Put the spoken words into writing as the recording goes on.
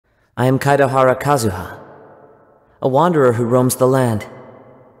I am Kaedehara Kazuha, a wanderer who roams the land.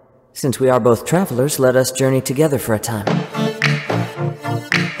 Since we are both travelers, let us journey together for a time.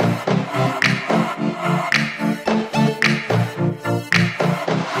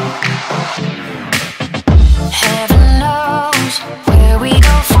 Heaven knows where we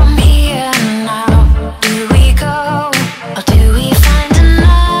go from here now. Do we go, or do we find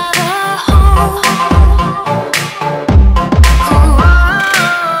another home?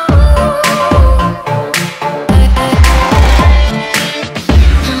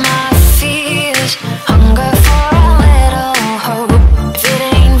 My fears hunger for a little hope. If it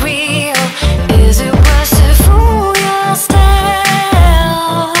ain't real, is it worse to fool yourself?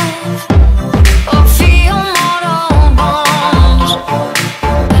 Or feel mortal bonds?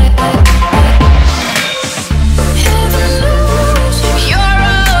 Heaven knows your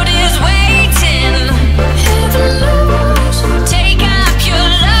road is waiting. Heaven knows, take up your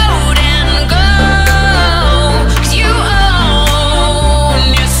load and go, 'cause you own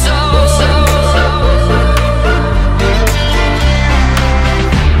your soul.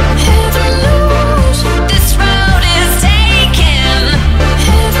 Heaven knows this road is taken.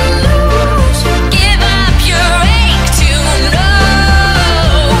 Heaven knows, give up your ache to know,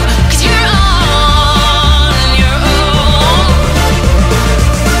 'cause you're on your own.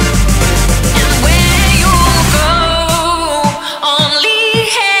 And where you'll go, only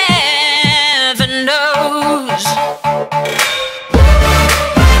heaven knows.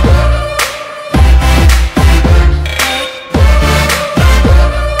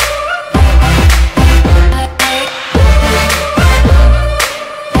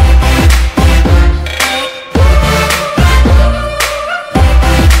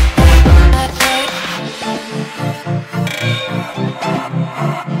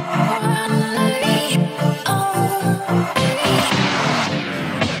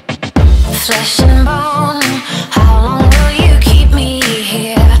 Flesh and bone, how long will you keep me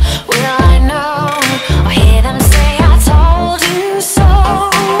here? Will I know, or hear them say I told you so?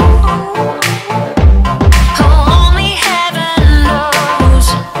 Oh, only heaven knows.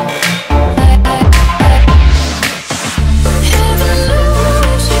 Heaven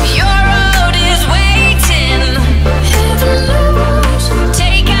knows your road is waiting. Heaven knows,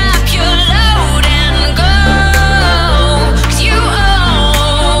 take up your load and go, 'cause you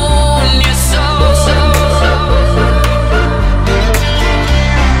own your soul.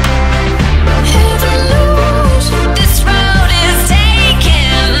 Heaven knows this road is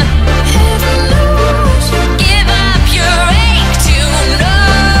taken. Heaven knows, give up your ache to know,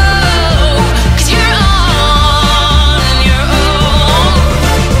 'cause you're on your own.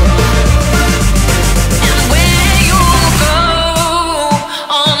 And where you'll go,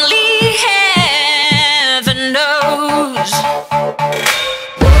 only heaven knows.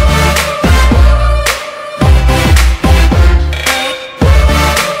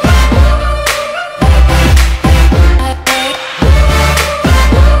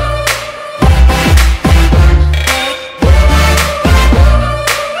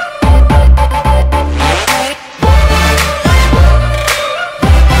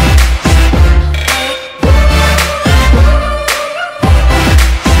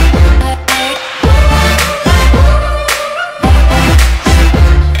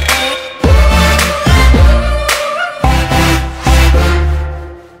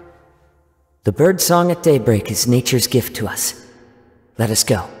 The bird song at daybreak is nature's gift to us. Let us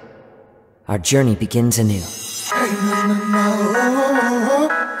go. Our journey begins anew.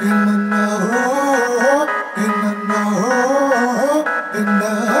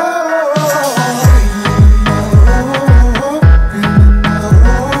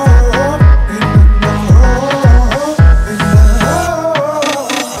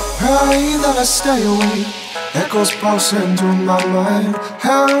 I stay away, echoes pulsing through my mind.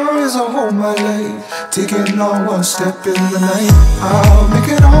 How is a home I lay, taking on one step in the night. I'll make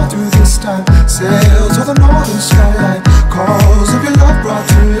it all through this time, sail to the northern skyline. Calls of your love brought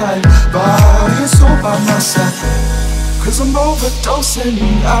to life, body and soul by my side. 'Cause I'm overdosing,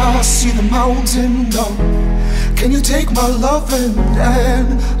 I see the mountain low. Can you take my loving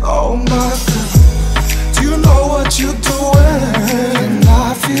and oh my God, do you know what you're doing? And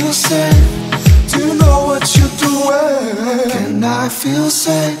I feel safe. Do you know what you're doing? And I feel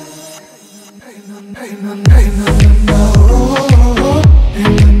safe.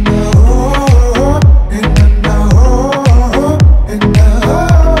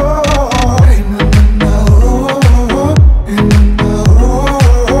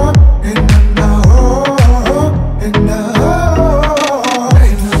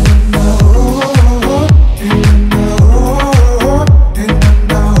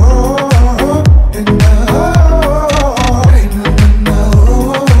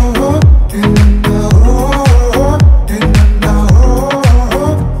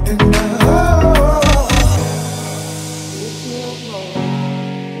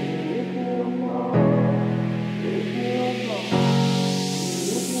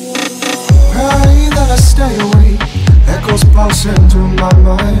 Echoes pulsing through my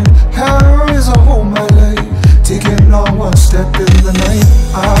mind. Here is a home I lay, taking on one step in the night.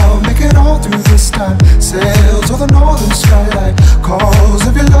 I'll make it all through this time. Sail to the northern skyline. Calls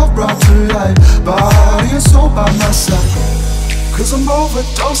of your love brought to life. Body and soul by my side. Cause I'm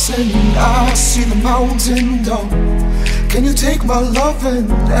overdosing. I see the mountain dome. Can you take my loving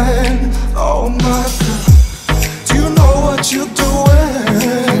and oh my God, do you know what you're doing?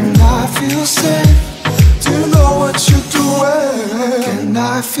 Can I feel safe? Do you know what you're doing? Can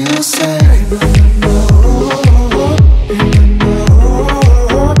I feel safe?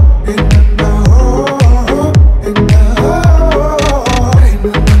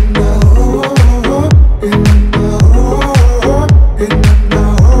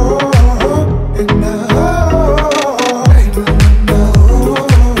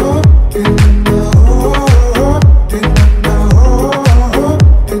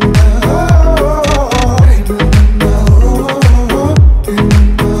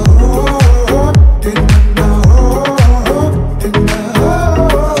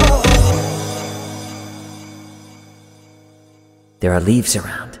 There are leaves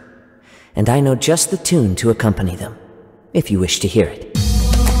around, and I know just the tune to accompany them, if you wish to hear it.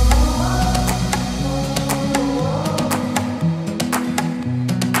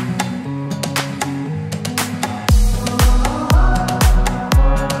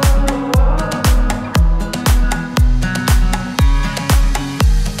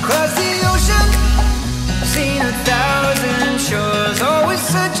 Across the ocean, seen 1,000 shores, always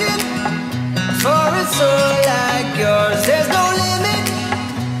searching for a soul like yours. There's no limit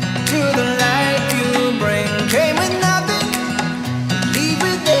to the life you bring. Came with nothing, leave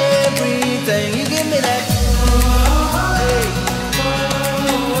with everything. You give me that, hey.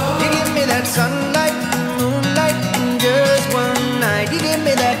 You give me that sunlight, moonlight, in just one night. You give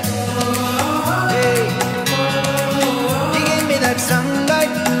me that, hey. You give me that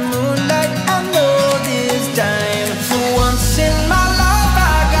sunlight, moonlight. I know this time. For once in my life,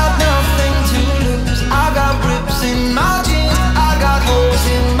 I got nothing to lose. I got rips in my jeans, I got holes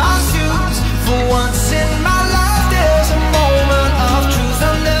in my shoes. For once in my life, there's a moment of truth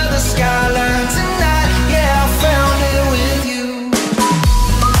under the skyline tonight. Yeah, I found it with you.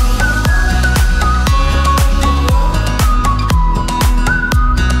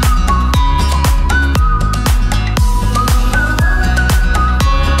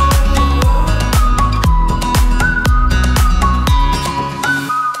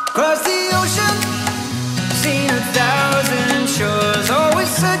 Across the ocean, seen 1,000 shores, always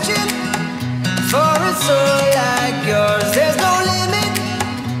searching for a soul like yours. There's no limit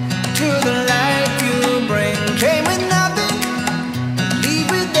to the life you bring. Came with nothing, leave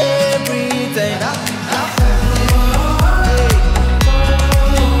with everything. Hey.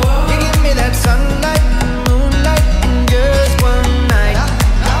 You give me that sunlight, moonlight, in just one night.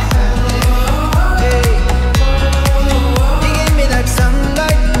 Hey. You give me that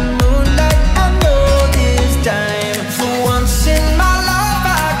sunlight, moonlight. I know this time. For once in my life,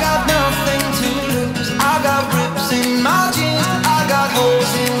 I got nothing to lose. I got rips in my jeans, I got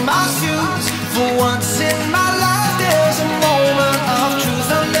holes in my shoes. For once in my life, there's a moment of truth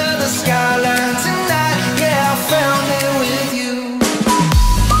under the skyline tonight. Yeah, I found it with you.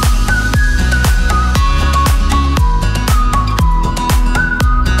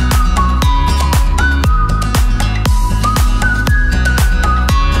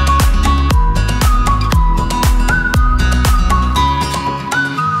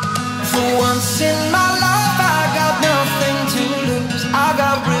 For once in my life, I got nothing to lose. I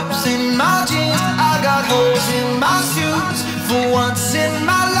got rips in my jeans, I got holes in my shoes. For once in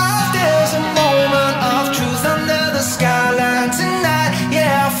my life, there's a moment of truth under the skyline tonight.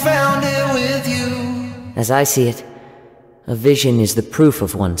 Yeah, I found it with you. As I see it, a vision is the proof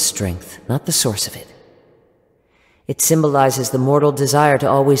of one's strength, not the source of it. It symbolizes the mortal desire to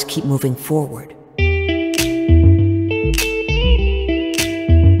always keep moving forward.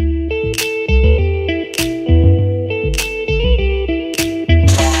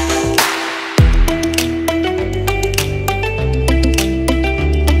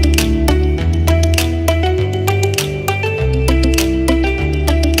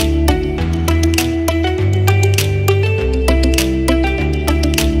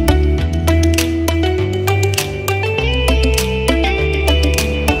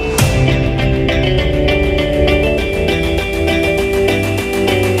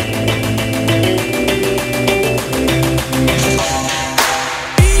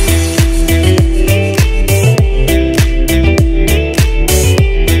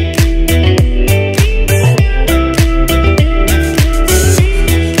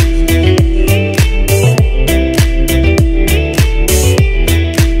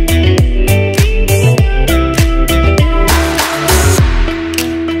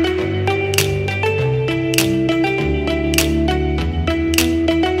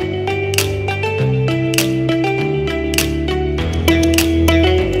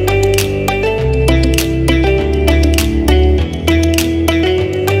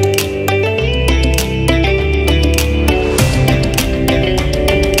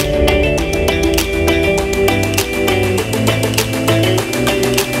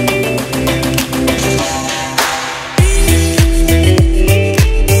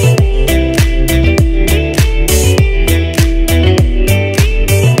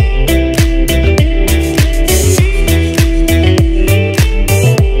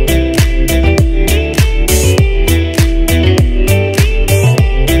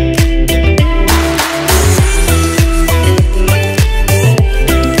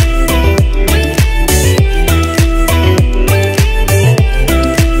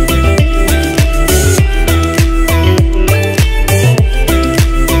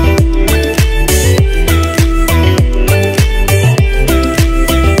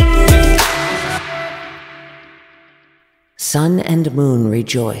 Sun and moon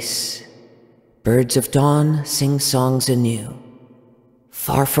rejoice. Birds of dawn sing songs anew.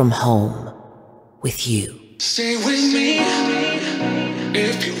 Far from home, with you. Stay with me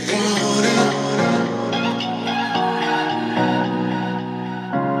if you want it.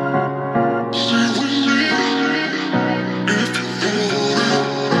 Stay with me if you want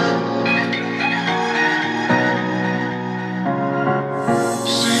it.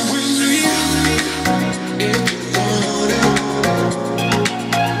 Stay with me if you want it.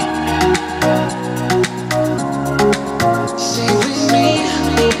 Stay with me.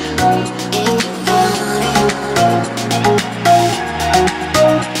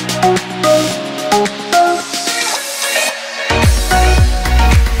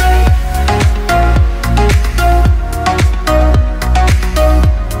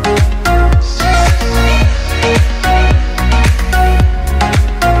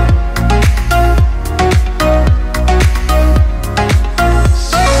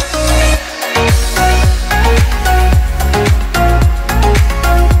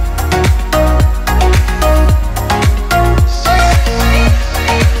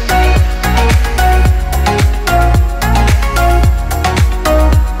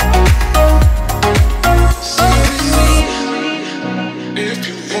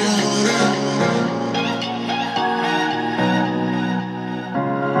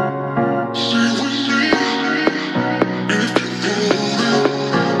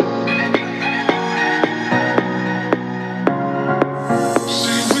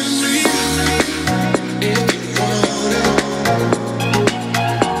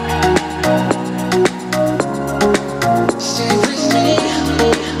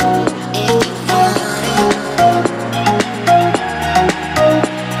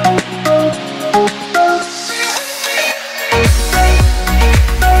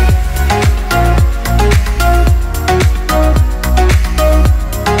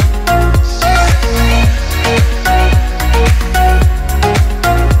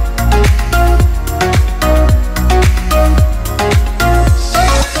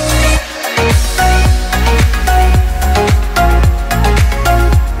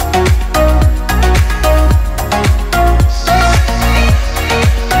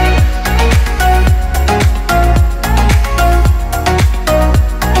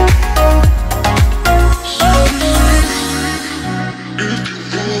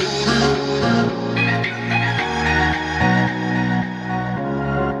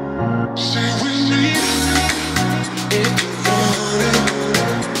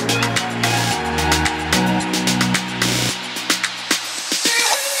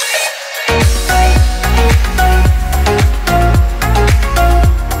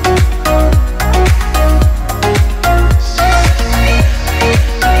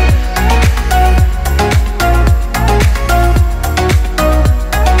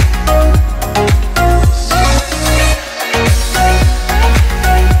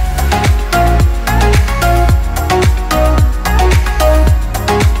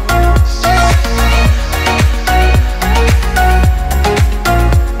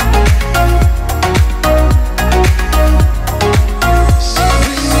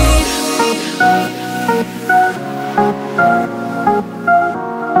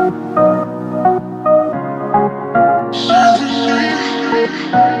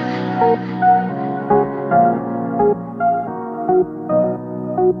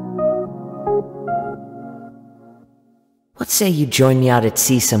 What say you join me out at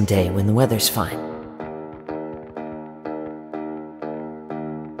sea someday when the weather's fine?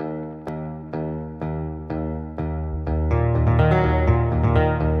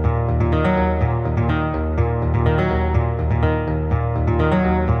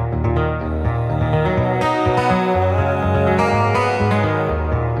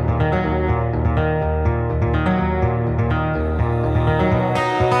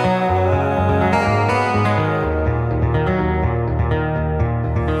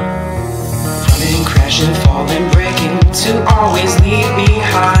 Falling, breaking, to always leave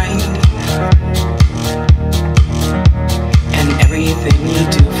behind. And everything you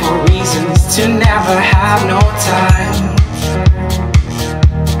do for reasons to never have no time.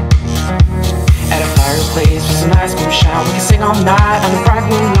 At a fireplace with some nice moonshine, we can sing all night on the bright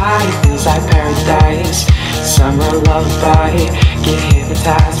moonlight. It feels like paradise. Summer lullaby, get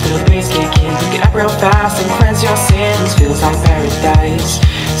hypnotized, feel the bass kick in. Pick it up real fast and cleanse your sins. Feels like paradise.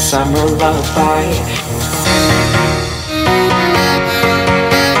 Summer lullaby.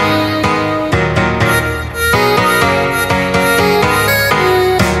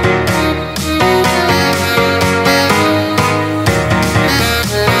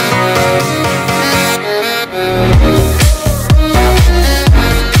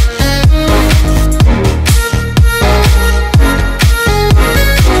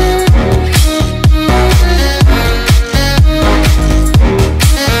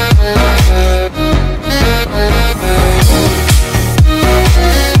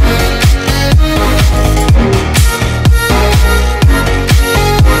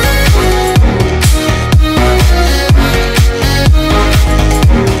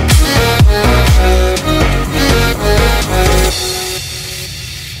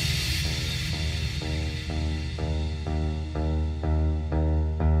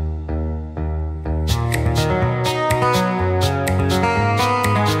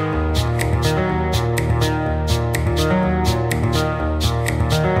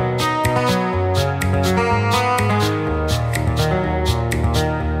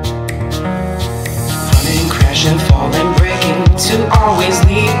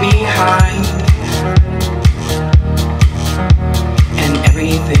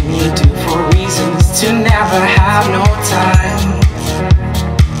 have no time.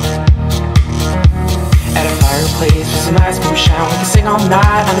 At a fireplace with some nice moonshine, we can sing all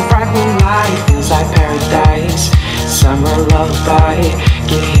night under bright moonlight. It feels like paradise. Summer lullaby,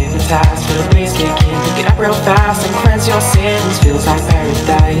 get hypnotized, feel the bass kick in, pick it up real fast and cleanse your sins. Feels like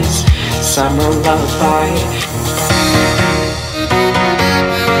paradise. Summer lullaby.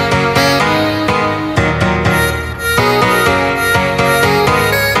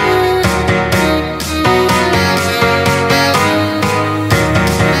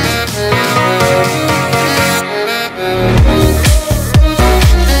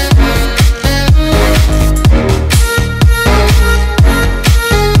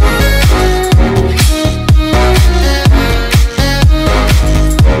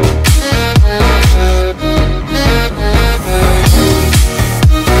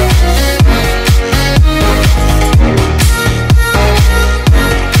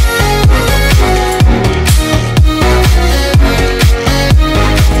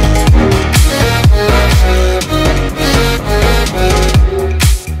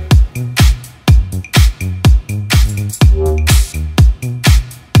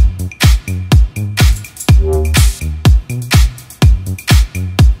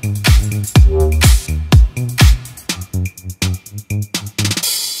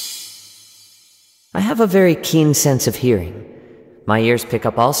 I have a very keen sense of hearing. My ears pick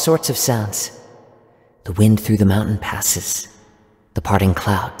up all sorts of sounds. The wind through the mountain passes, the parting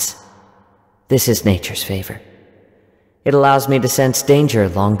clouds. This is nature's favor. It allows me to sense danger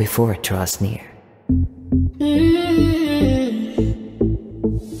long before it draws near.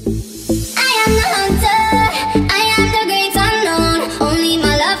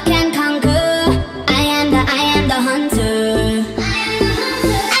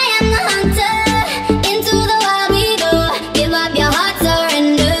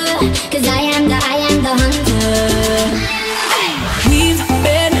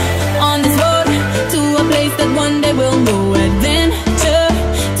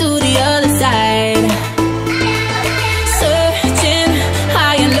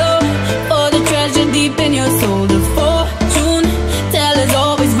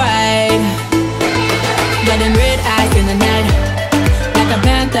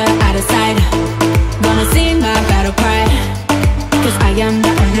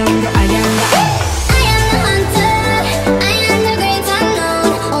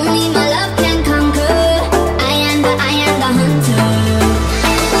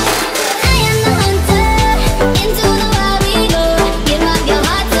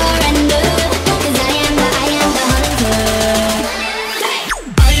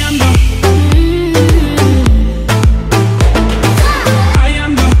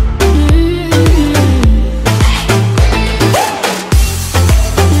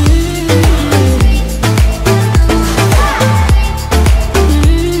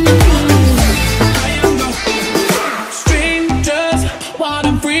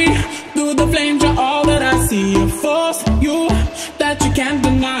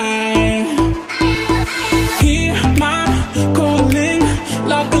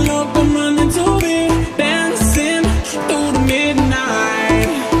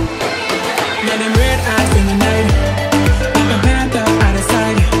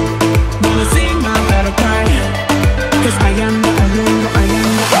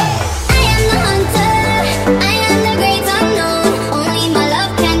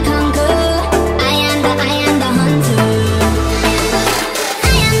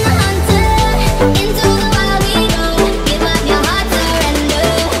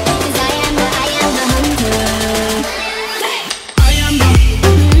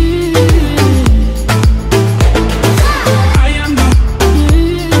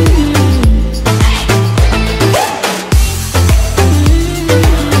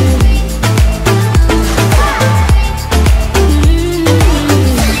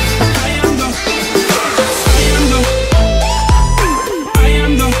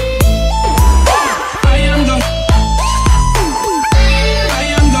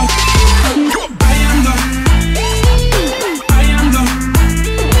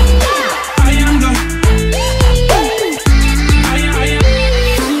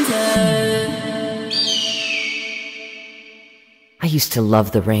 I used to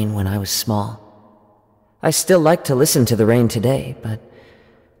love the rain when I was small. I still like to listen to the rain today, but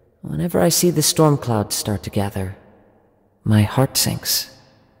whenever I see the storm clouds start to gather, my heart sinks,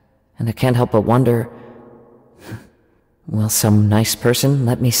 and I can't help but wonder, will some nice person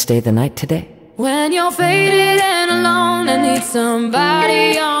let me stay the night today? When you're faded and alone and need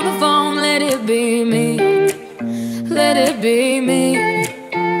somebody on the phone, let it be me, let it be me.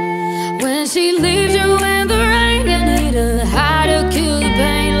 When she leaves you in the rain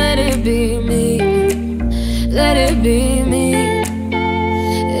it be me.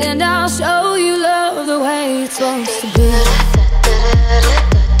 And I'll show you love the way it's supposed to be.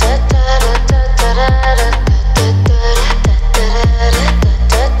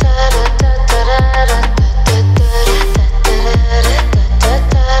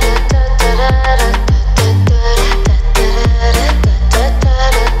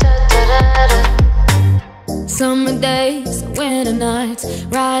 Summer days, winter nights,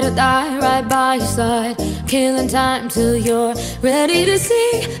 ride or die right by your side, killing time till you're ready to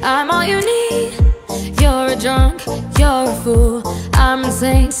see I'm all you need. You're a drunk, you're a fool, I'm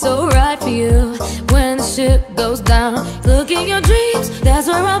insane, so right for you. When the ship goes down, look in your dreams, that's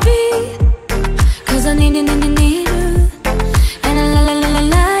where I'll be. Cause I need you, and I la la la la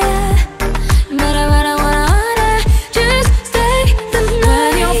la, yeah. But I wanna just stay the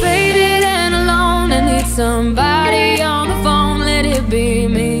night. When you're faded and alone and need somebody on the phone, let it be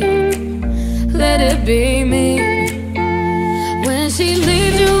me, let it be me. When she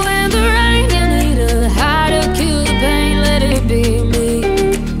leaves you in the rain, you need a high to kill the pain, let it be me,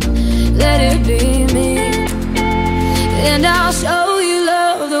 let it be me. And I'll show you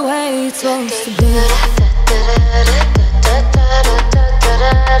love the way it's supposed to be.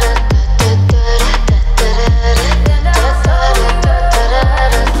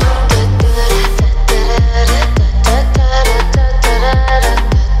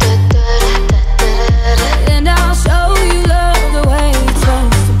 And I'll show you love the way it's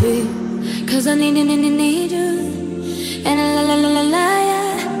supposed to be. Cause I need you, and I la la la la la,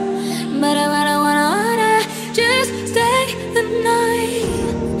 yeah. But I wanna just stay the night.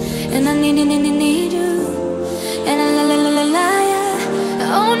 And I need you, and I la la la la la,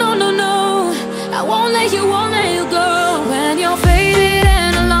 yeah. Oh no no no, I won't let you go. When you're faded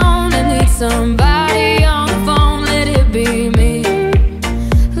and alone and need somebody on the phone, let it be me,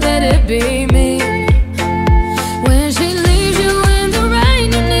 let it be me. When she leaves you in the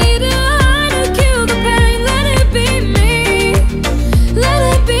rain, you need a high to kill the pain, let it be me, let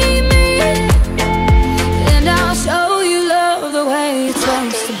it be me. And I'll show you love the way it's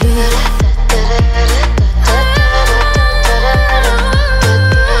supposed to be.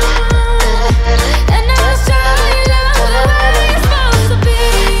 And I'll show you love the way it's supposed to be.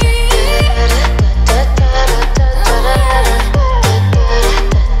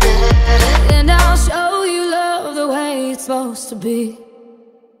 And I'll show you love the way it's supposed to be.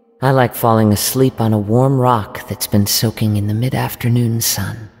 I like falling asleep on a warm rock that's been soaking in the mid-afternoon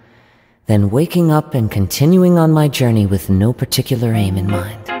sun, then waking up and continuing on my journey with no particular aim in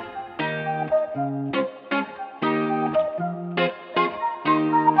mind.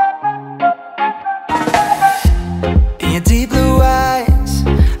 In your deep blue eyes,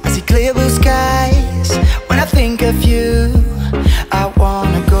 I see clear blue skies. When I think of you, I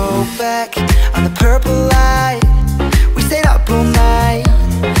wanna go back on the purple light. We stayed up all night,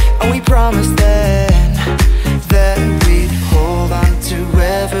 and we promised then that we'd hold on to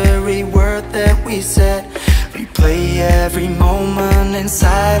every word that we said. Replay every moment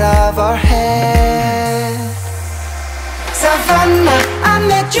inside of our head. Savannah, I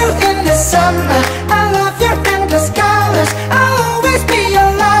met you in the summer. I love your endless colors. I'll always be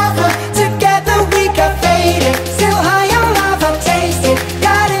your lover. Together we got faded, still high on love I tasted.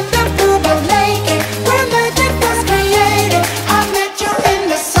 Got in the blue but naked, where magic was created. I met you in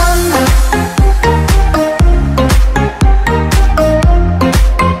the summer.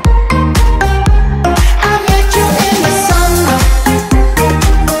 I met you in the summer.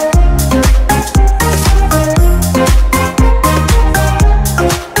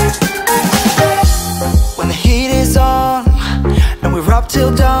 When the heat is on and we're up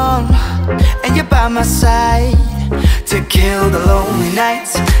till dawn, and you're by my side to kill the lonely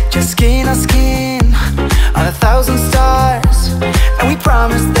nights, just skin on skin on 1,000 stars. And we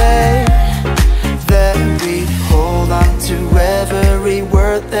promised that we'd hold on to every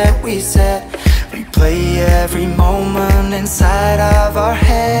word that we said. Replay every moment inside of our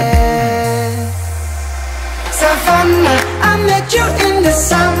head. Savannah, I met you in the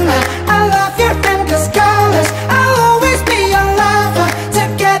summer. I love your endless colors. I'll always be your lover.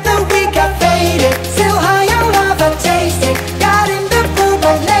 Together we got faded, still high on love I tasted. Got in the blue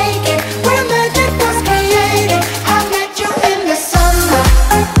but naked, where magic was created. I met you in the summer.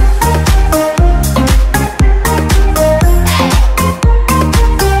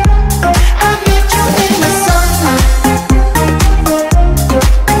 I met you in the summer.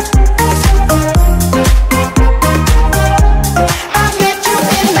 I met you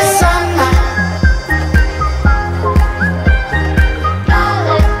in the summer.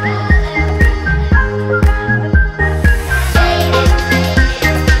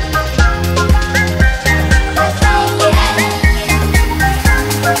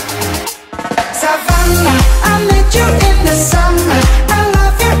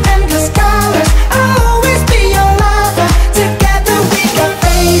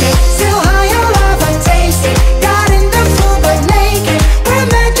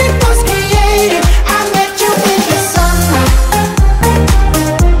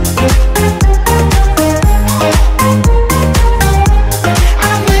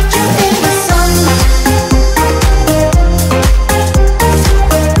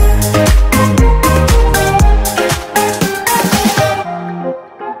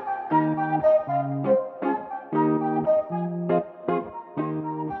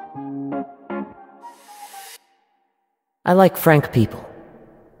 I like frank people,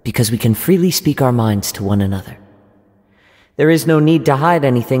 because we can freely speak our minds to one another. There is no need to hide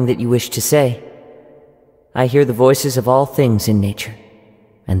anything that you wish to say. I hear the voices of all things in nature,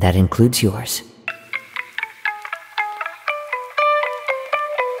 and that includes yours.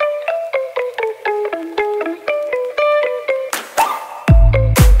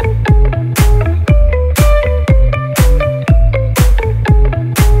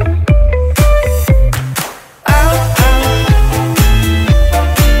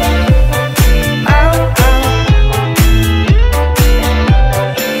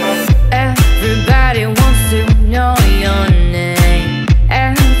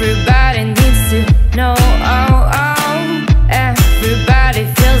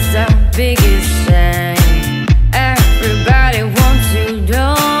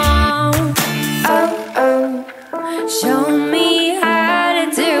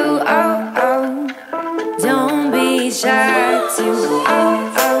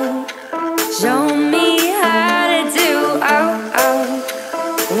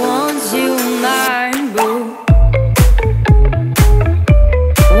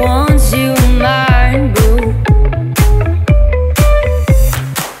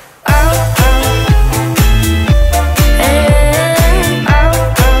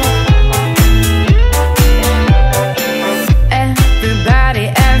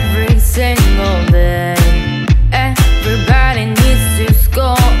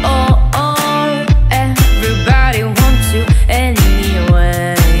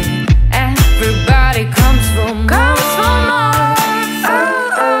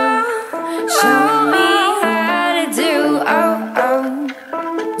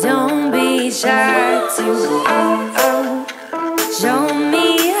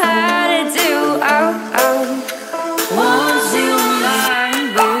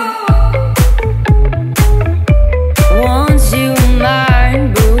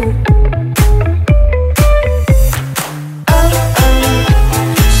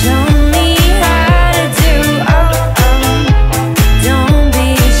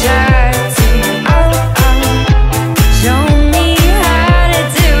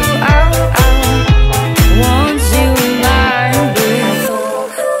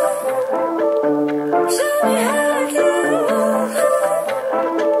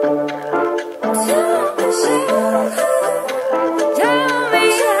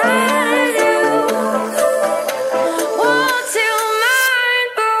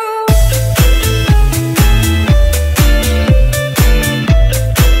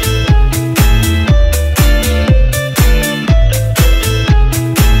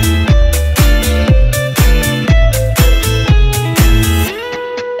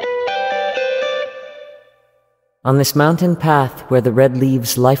 On this mountain path where the red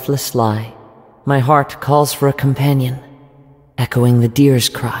leaves lifeless lie, my heart calls for a companion, echoing the deer's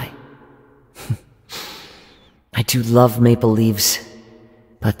cry. I do love maple leaves,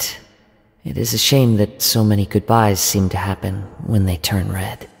 but it is a shame that so many goodbyes seem to happen when they turn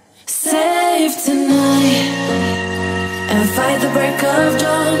red. Save tonight and fight the break of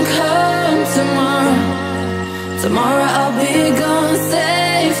dawn. Come tomorrow, tomorrow I'll be gone.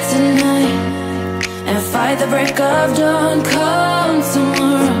 Save tonight and fight the break of dawn. Come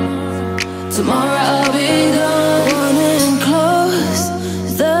tomorrow, tomorrow I'll be gone. Wanna close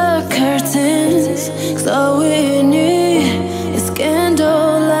the curtains, 'cause all we need is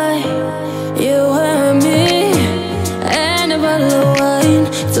candlelight. You and me, and a bottle of wine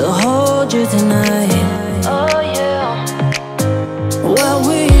to hold you tonight. Oh yeah. Well,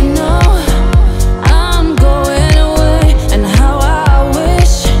 we know I'm going away, and how I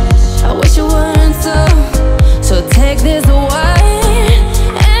wish you weren't so. So take this wine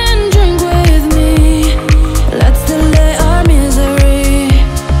and drink with me. Let's delay our misery.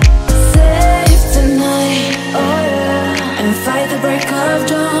 Save tonight, oh yeah, and fight the break of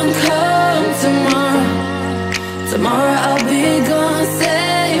dawn. Come tomorrow, tomorrow I'll be gone.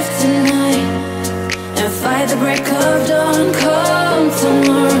 Save tonight and fight the break of dawn. Come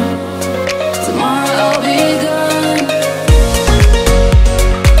tomorrow, tomorrow I'll be gone.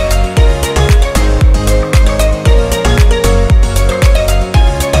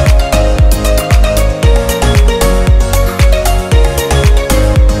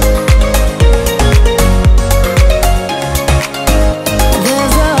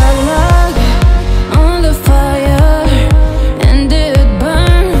 There's a log on the fire, and it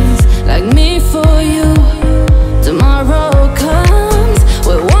burns like me for you. Tomorrow comes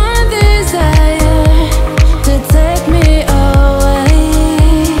with one desire, to take me away.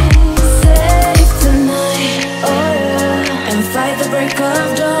 Save tonight, oh yeah, and fight the break of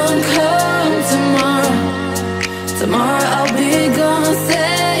dawn. Come tomorrow, Tomorrow I'll be gone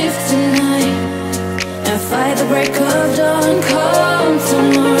safe tonight, and fight the break of dawn. Come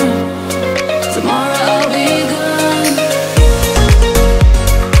tomorrow, tomorrow I'll be gone.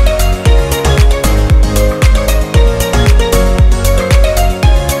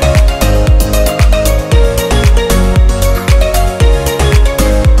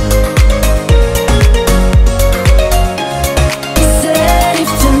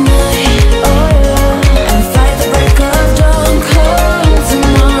 Safe tonight, oh yeah, and fight the break of dawn. Come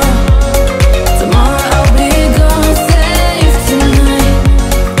tomorrow, tomorrow I'll be gone safe tonight,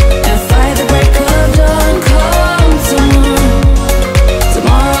 and fight the break of dawn. Come tomorrow,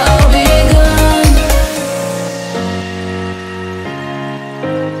 tomorrow I'll be gone.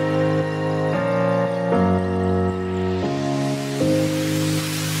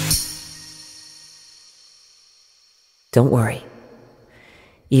 Don't worry.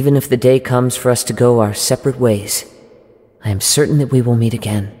 Even if the day comes for us to go our separate ways, I am certain that we will meet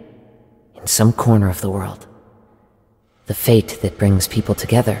again, in some corner of the world. The fate that brings people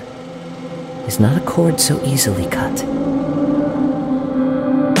together is not a cord so easily cut.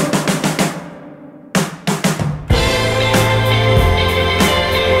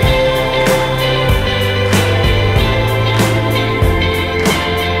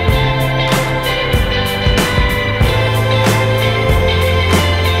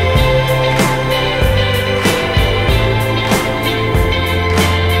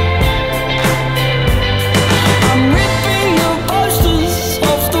 I'm ripping the posters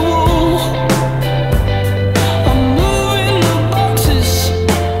off the wall. I'm moving the boxes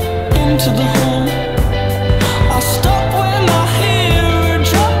into the hall. I stop when I hear a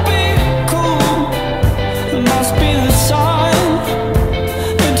drumbeat call. It must be the sign,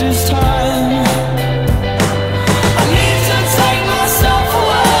 it is time. I need to take myself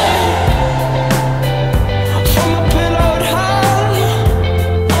away from a pillowed hand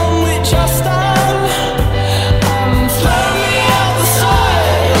on which I stand. Throw me out the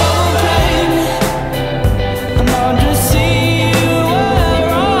side of the plane, and I'll just see you where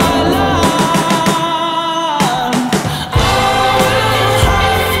I land. I will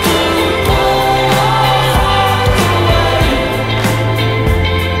have to pull my heart away,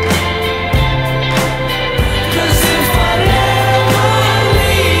 'cause if I never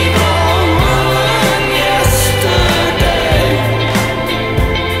leave, I'll ruin yesterday.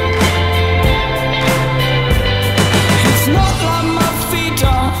 It's not like my feet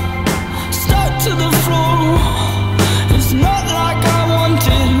are stuck to the floor. It's not like I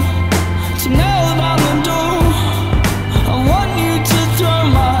wanted to nail down the door. I want you to throw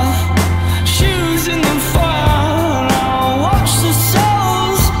my shoes in the fire, and I'll watch the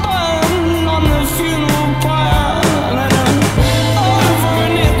souls burn on the funeral pyre. And over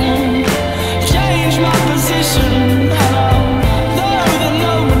and it will change my position, and I'll know that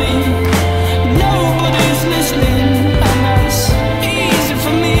nobody's listening. And that's easy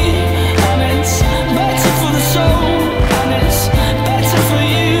for me, and it's better for the soul, and it's better for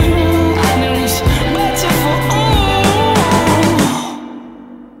you, and it's better for all.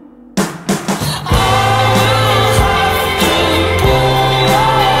 I will have to pull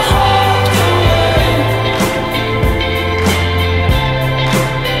my heart away,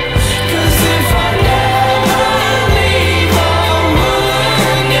 'cause if I never leave, I'll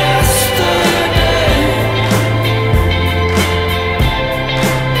ruin yesterday.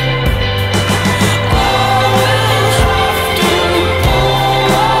 I will have to pull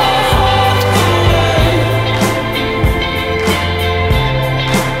my heart away,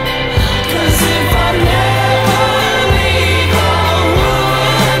 'cause if I never leave, I'll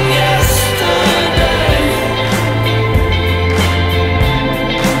ruin yesterday.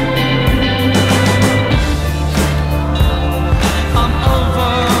 I'm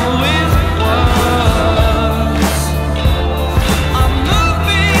over with words. I'm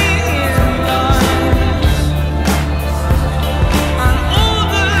moving in lines, and all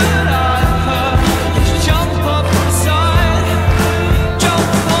that I've heard is jump up the side,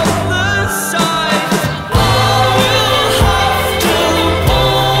 jump up the side. I will have to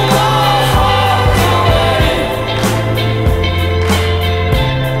pull my heart away,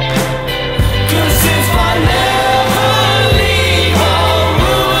 'cause if I never leave, I'll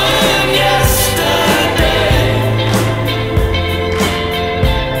ruin yesterday.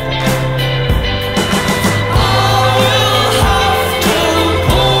 I will have to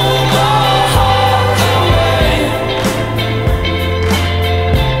pull my heart away,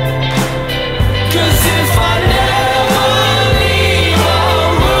 'cause if I